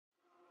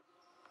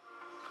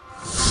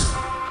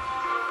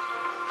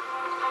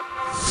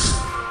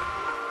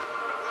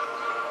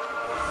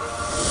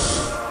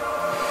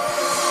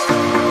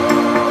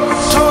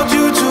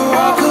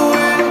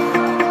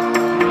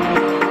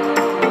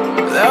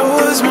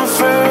my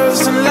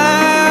first and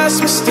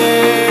last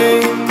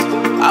mistake.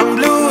 I'm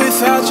blue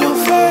without your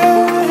face.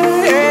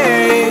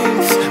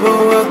 But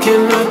what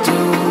can I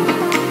do?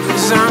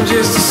 'Cause I'm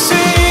just a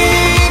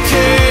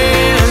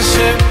sinking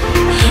ship,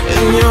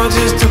 and you're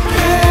just a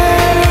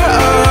pair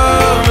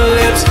of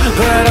lips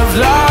that I've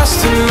lost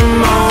in the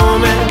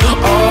moment.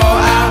 All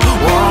I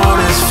want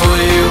is for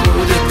you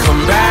to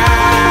come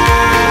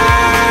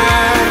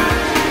back.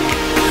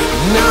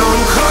 Now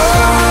I'm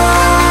caught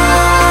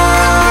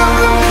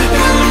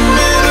in the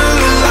middle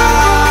of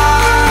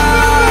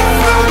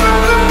life,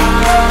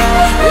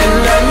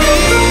 and I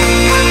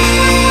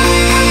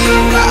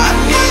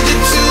need you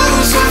to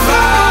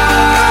survive.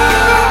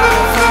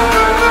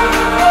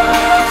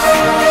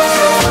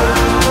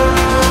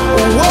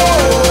 Whoa,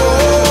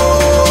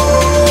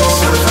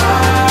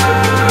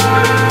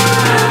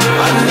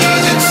 I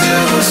need you to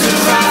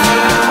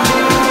survive.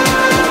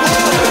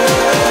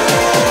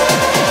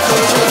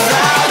 'Cause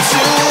without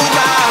you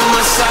by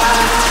my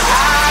side, I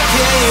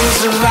can't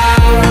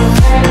survive.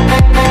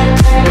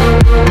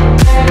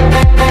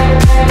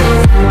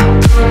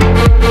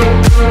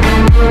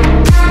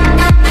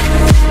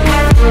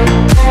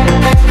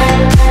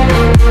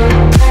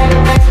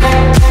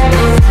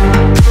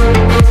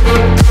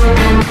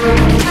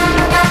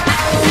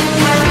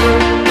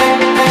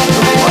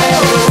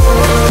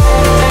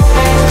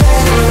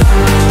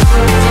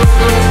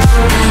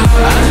 I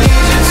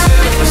need you to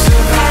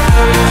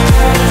survive.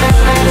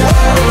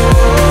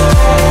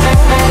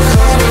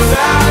 'Cause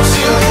without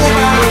you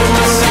by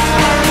my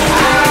side, I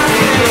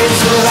can't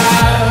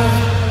survive.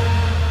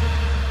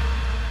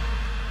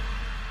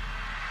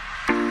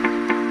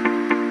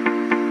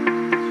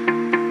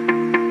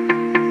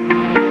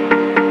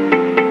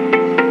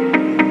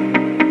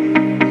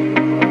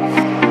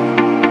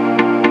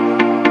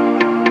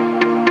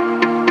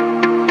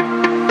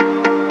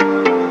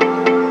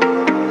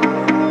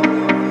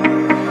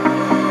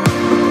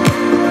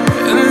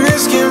 And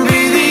this can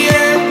be the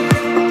end.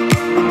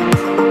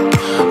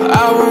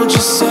 I won't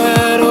just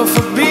settle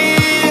for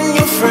being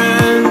your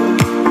friend.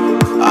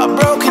 Our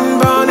broken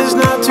bond is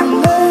not too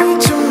late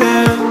to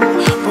mend.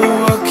 But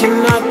what can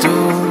I do?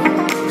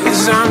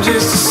 'Cause I'm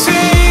just a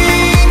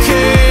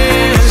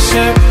sinking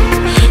ship,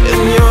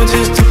 and you're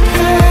just a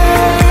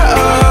pair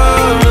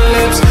of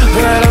lips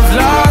that I've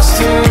lost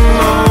in the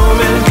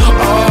moment.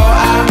 All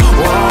I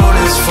want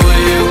is for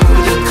you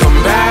to come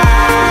back.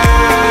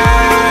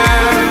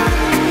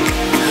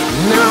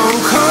 Now I'm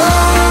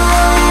caught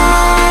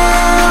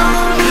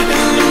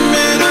in the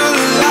middle of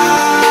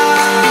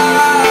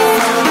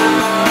life,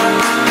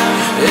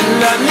 and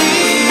I need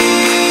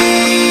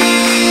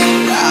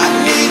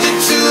you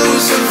to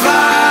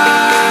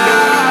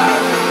survive.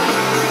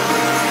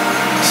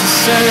 She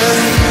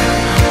said,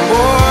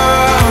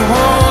 boy, I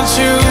want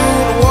you to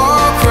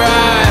walk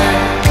right,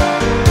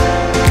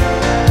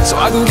 so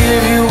I can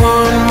give you